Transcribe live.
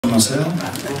myself,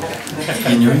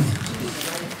 Iain Ewing.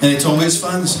 Any Tom Waits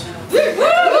fans?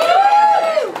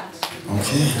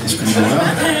 Okay, it's going to go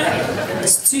well.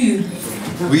 It's two.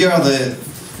 We are the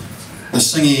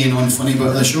singy and unfunny bit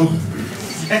of the show.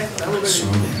 So,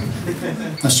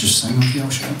 let's just sing, okay, I'll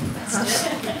shut up.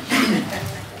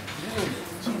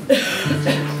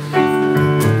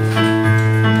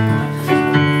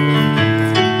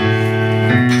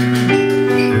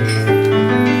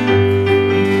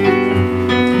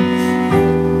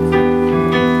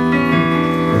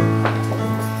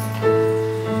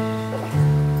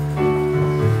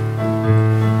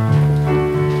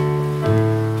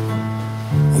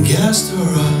 Gassed her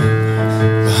up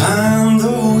behind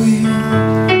the wheel,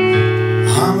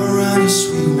 I'm around a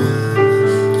sweet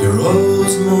one, your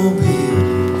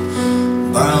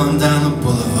Oldsmobile, barreling down the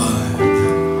boulevard,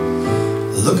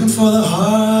 looking for the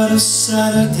heart of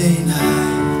Saturday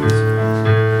night.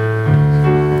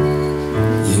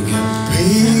 You get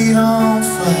paid on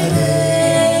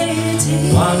Friday,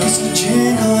 pockets are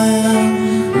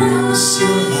jingling,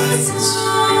 silver lights,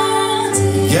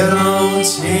 get on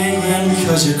tingling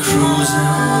cause you're cruising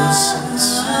license,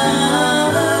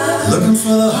 looking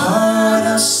for the heart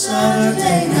of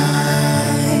Saturday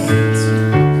night.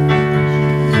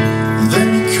 Then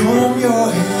you comb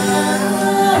your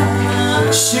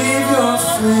hair, shave your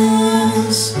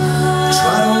face,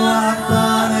 try to wipe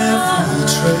out every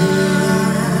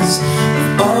trace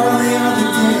of all the other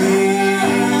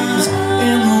days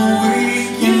in the week.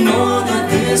 You know that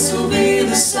this will be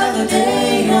the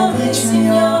Saturday you're reaching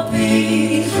your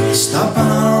peak. Stopping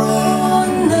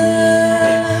on a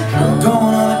road,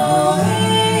 going on a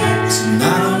cruise.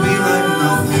 Tonight'll be like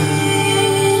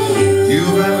nothing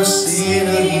you've ever seen,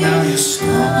 and now you're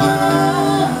stumbling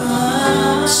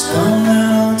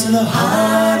onto the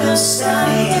heart of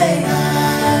Saturday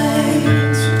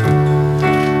night.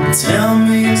 Tell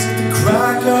me, is it the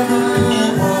crack of the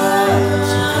boulevard,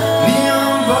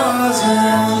 neon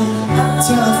buzzing,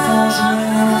 telephones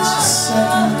ringing, it's your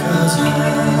second cousin?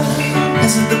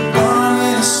 Is it the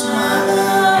barmaid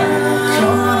smiling,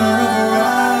 corner of a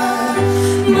ride,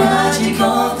 magic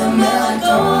of the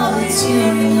melancholy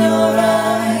tear in your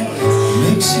eye,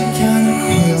 makes you kind of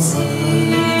quiver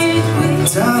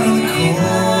down in the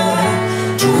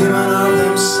corner, dreaming of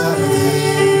them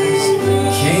Saturdays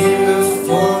came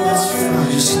before this found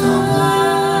you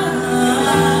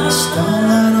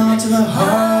stumbling onto the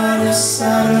heart of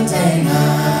Saturday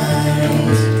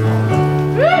night.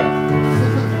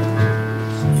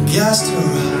 Gassed her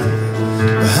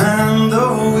up behind the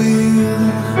wheel,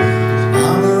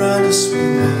 I'm around a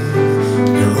sweet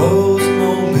one, your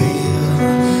Oldsmobile,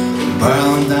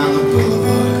 barreling down the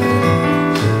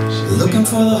boulevard, looking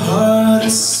for the heart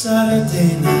of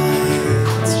Saturday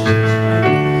night.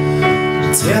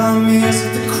 Tell me, is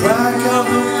it the crack of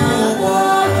the pool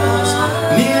walls,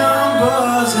 neon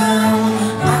buzzing,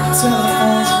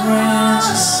 telephones ringing, it's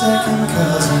your second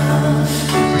cousin?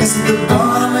 Is it the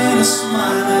barmaid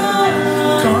smiling,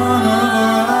 corner of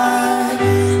her eye,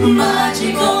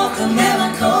 magic of the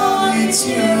melancholy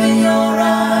tear in your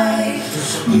eye,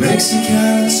 makes you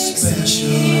kind of special,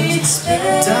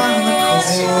 down in the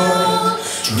cold,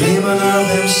 dreaming of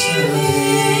them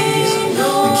Saturdays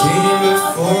that came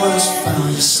before us,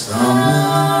 found you stumbling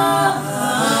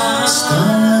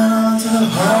onto the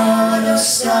heart of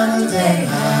Saturday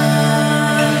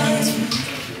night.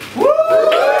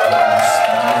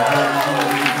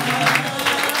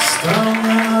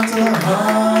 Stumbling onto the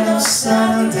heart of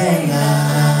Saturday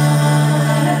night.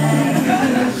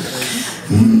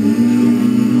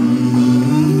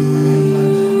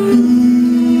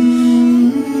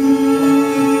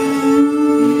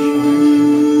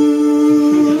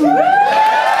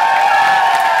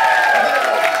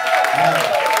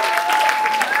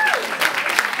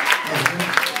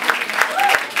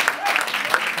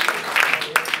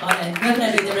 Okay, we're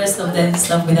gonna do the rest of the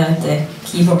stuff without the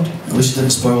keyboard. I wish you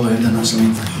didn't spoil the ending or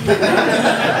something.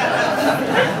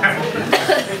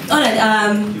 Alright,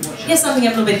 here's something a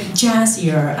little bit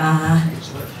jazzier.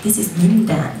 This is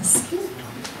Moondance.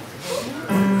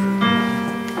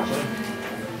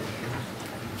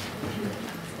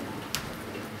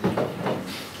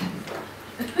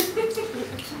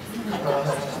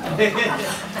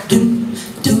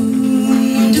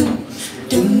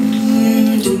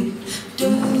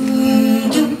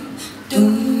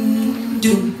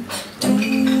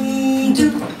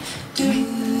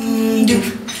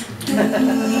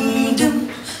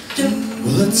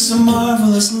 Well, it's a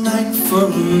marvelous night for a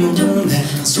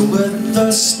moondance, with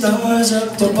the stars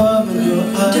up above in your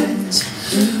eyes.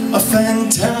 A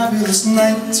fantabulous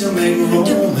night to make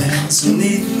romance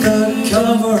beneath the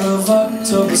cover of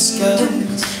October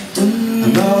skies.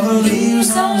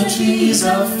 leaves on the trees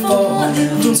are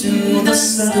falling to the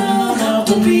sound of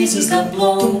the breezes that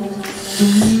blow.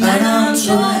 And I'm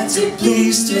trying to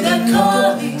please to the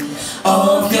calling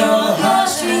of your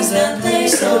heartstrings that play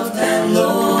soft and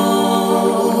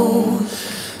low.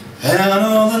 And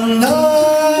all the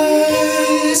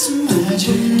night's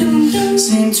magic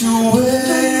seem to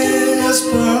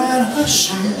whisper and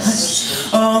hush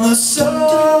on the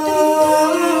soft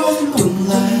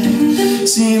moonlight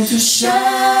seem to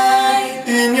shine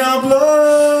in your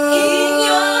blood. In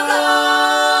your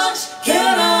blood.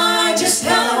 Can I just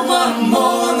have one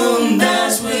more moon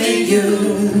dance with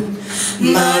you,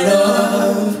 my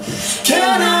love?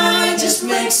 Can I just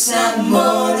make some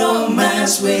more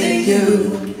romance with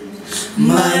you,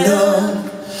 my love?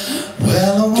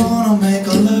 Well, I wanna make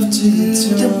love to you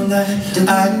tonight. I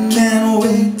can't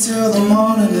wait till the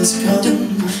morning has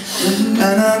come,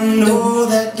 and I know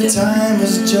that the time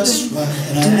is just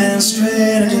right, and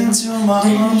straight into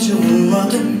my arms you'll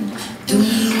run.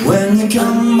 When you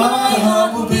come, my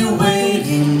heart will be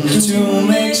waiting to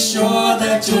make sure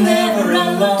that you're never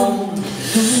alone.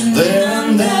 There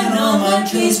and then all my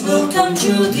dreams will come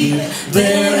true, dear.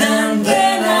 There and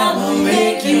then I will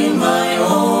make you my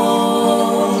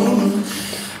own.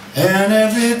 And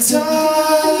every time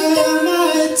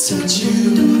I touch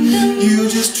you, you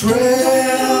just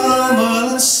tremble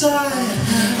inside.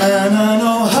 And I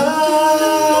know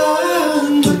how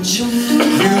much you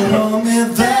want me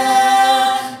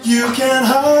that you can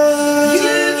hide.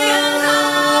 You can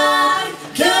hide.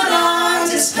 Can I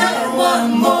just have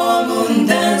one more moon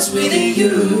dance with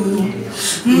you,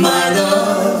 my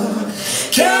love?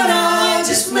 Can I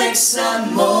just make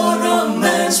some more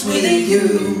romance with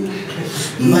you,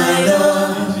 my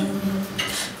love?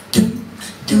 Dum,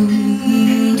 dum,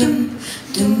 dum,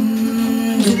 dum,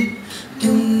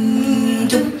 dum,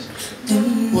 dum, dum.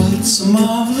 Well, it's a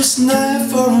marvelous night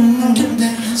for a moon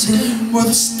dance, with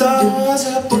the stars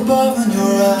up above in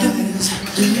your eyes.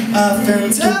 A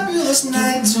fantabulous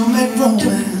night to make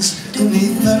romance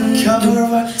beneath the cover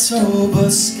of October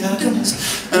skies,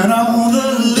 and all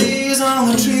the leaves on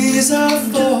the trees are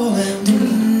falling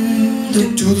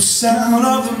to the sound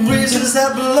of the breezes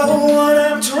that blow. And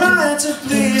I'm trying to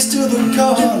please to the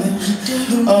calling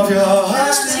of your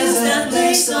heartstrings that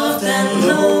play soft and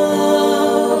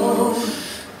low.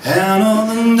 And all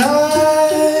the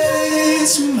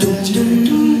night's magic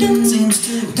seems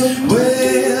to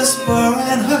whisper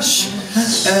and hush,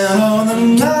 and all the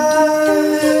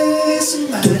night's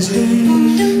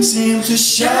magic seems to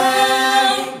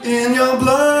shine in your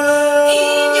blood.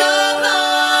 In your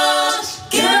blood.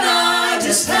 Can I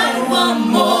just have one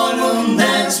more moon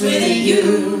dance with you,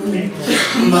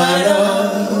 my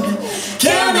love?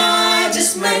 Can I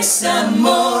just make some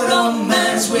more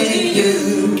romance with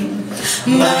you,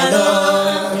 my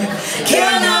love?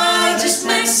 Can I just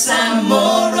make some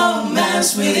more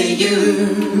romance with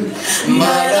you,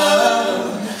 my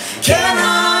love? Can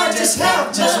I just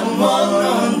have one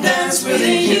more dance with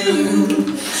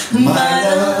you, my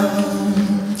love?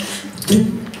 Dum,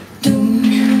 dum,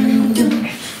 dum, dum,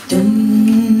 dum, dum,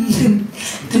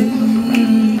 dum.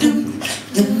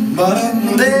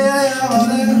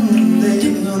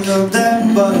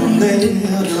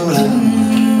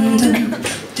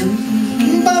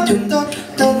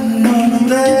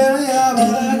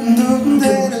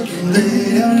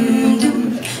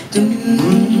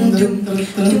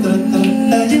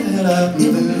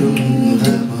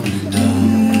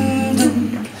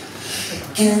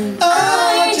 Can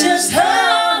I just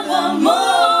have one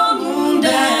more moon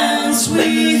dance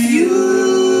with you,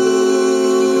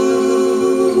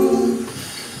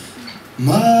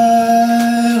 my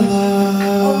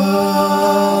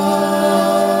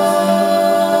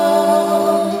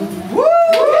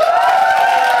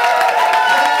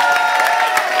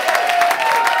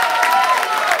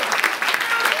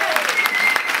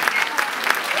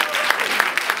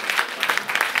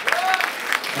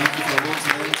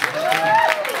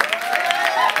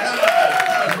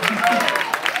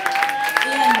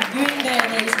Iain Ewing there,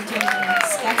 ladies and gentlemen,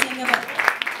 scatting a bit.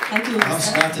 Thank you. I've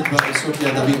scattered, but it's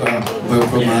okay. I'll be well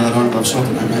from my other arm. I've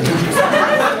sorted it out.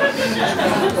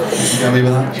 You get away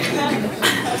with that?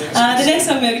 The next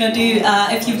song we're going to do,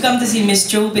 if you've come to see Miss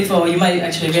Jo before, you might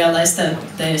actually realise that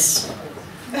there's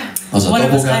one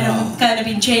of us kind of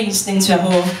been changed into a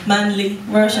more manly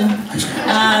version.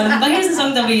 But here's a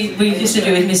song that we used to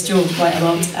do with Miss Jo quite a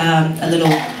lot, a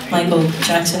little Michael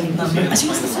Jackson number. I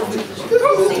think it's the song.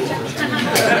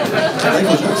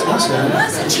 Michael Jackson,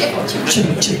 that's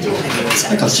it.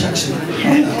 Michael Jackson.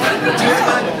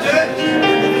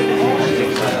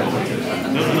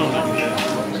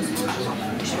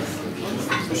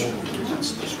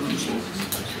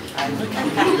 Dum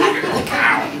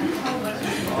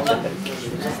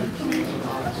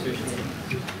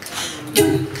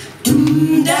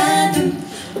dum da dum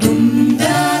dum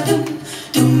da dum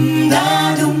dum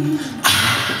da dum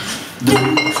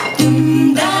dum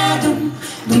dum da dum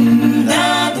dum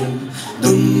da dum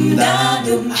dum da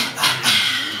dum.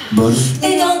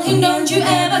 They don't you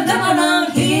ever come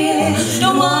around here.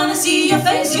 Don't wanna see your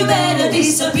face, you better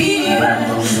disappear.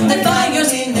 The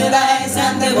fire's in their eyes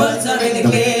and the words are really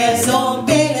clear. So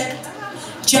beat it,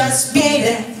 just beat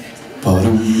it.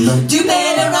 You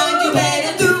better run, you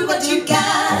better do what you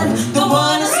can. Don't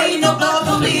wanna see no blood,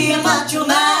 don't be a macho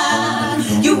man.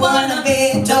 You wanna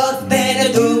be tough,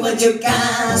 better do what you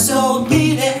can. So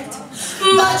beat it,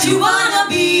 but you wanna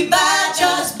be bad,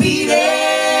 just beat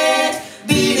it,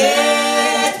 beat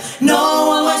it. No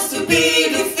one wants to be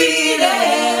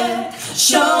defeated.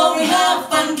 Show me how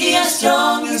funky and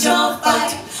strong is your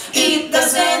fight. It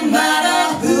doesn't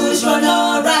matter who's wrong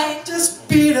or right. Just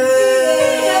beat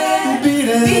it, beat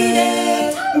it, beat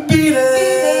it, beat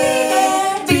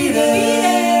it, beat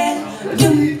it.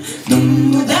 Dum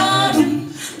dum da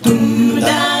dum, dum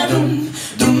da dum,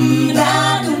 dum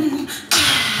da dum.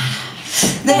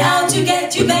 They're out to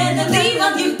get you, better leave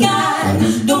what you got.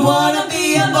 Don't wanna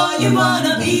be a boy, you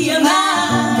wanna be a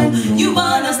man. You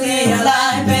wanna stay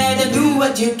alive, better do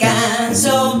what you can.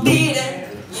 So beat it,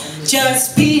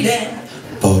 just beat it.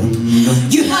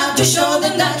 You have to show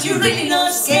them that you're really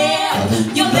not scared.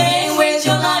 You're playing with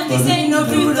your life, this ain't no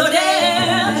truth or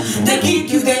dare. They kick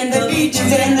you, then they beat you,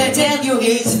 then they tell you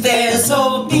it's fair.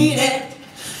 So beat it,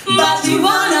 but you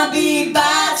wanna be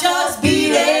bad, just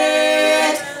beat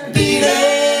it, beat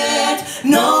it.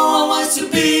 No one wants to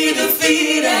be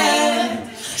defeated.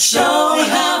 Show me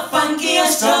how funky and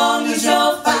strong is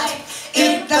your fight.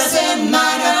 It doesn't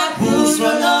matter who's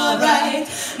wrong or right.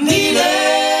 Beat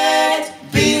it,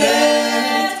 beat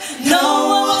it. No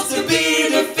one wants to be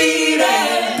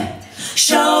defeated.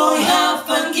 Show me how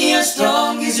funky and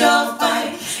strong is your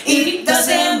fight. It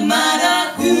doesn't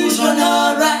matter who's wrong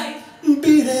or right.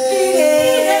 Beat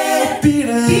it, beat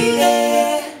it, beat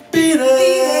it, beat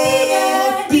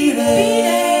it, beat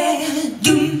it.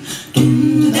 Dum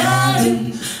dum da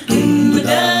dum, dum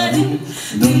da dum,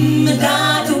 dum da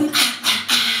dum.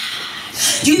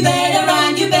 You better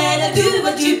run, you better do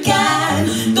what you can.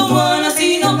 Don't wanna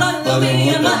see no blood, don't be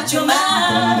a macho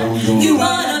man. You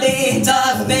wanna be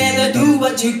tough, better do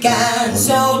what you can.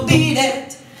 So beat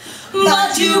it,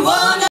 but you wanna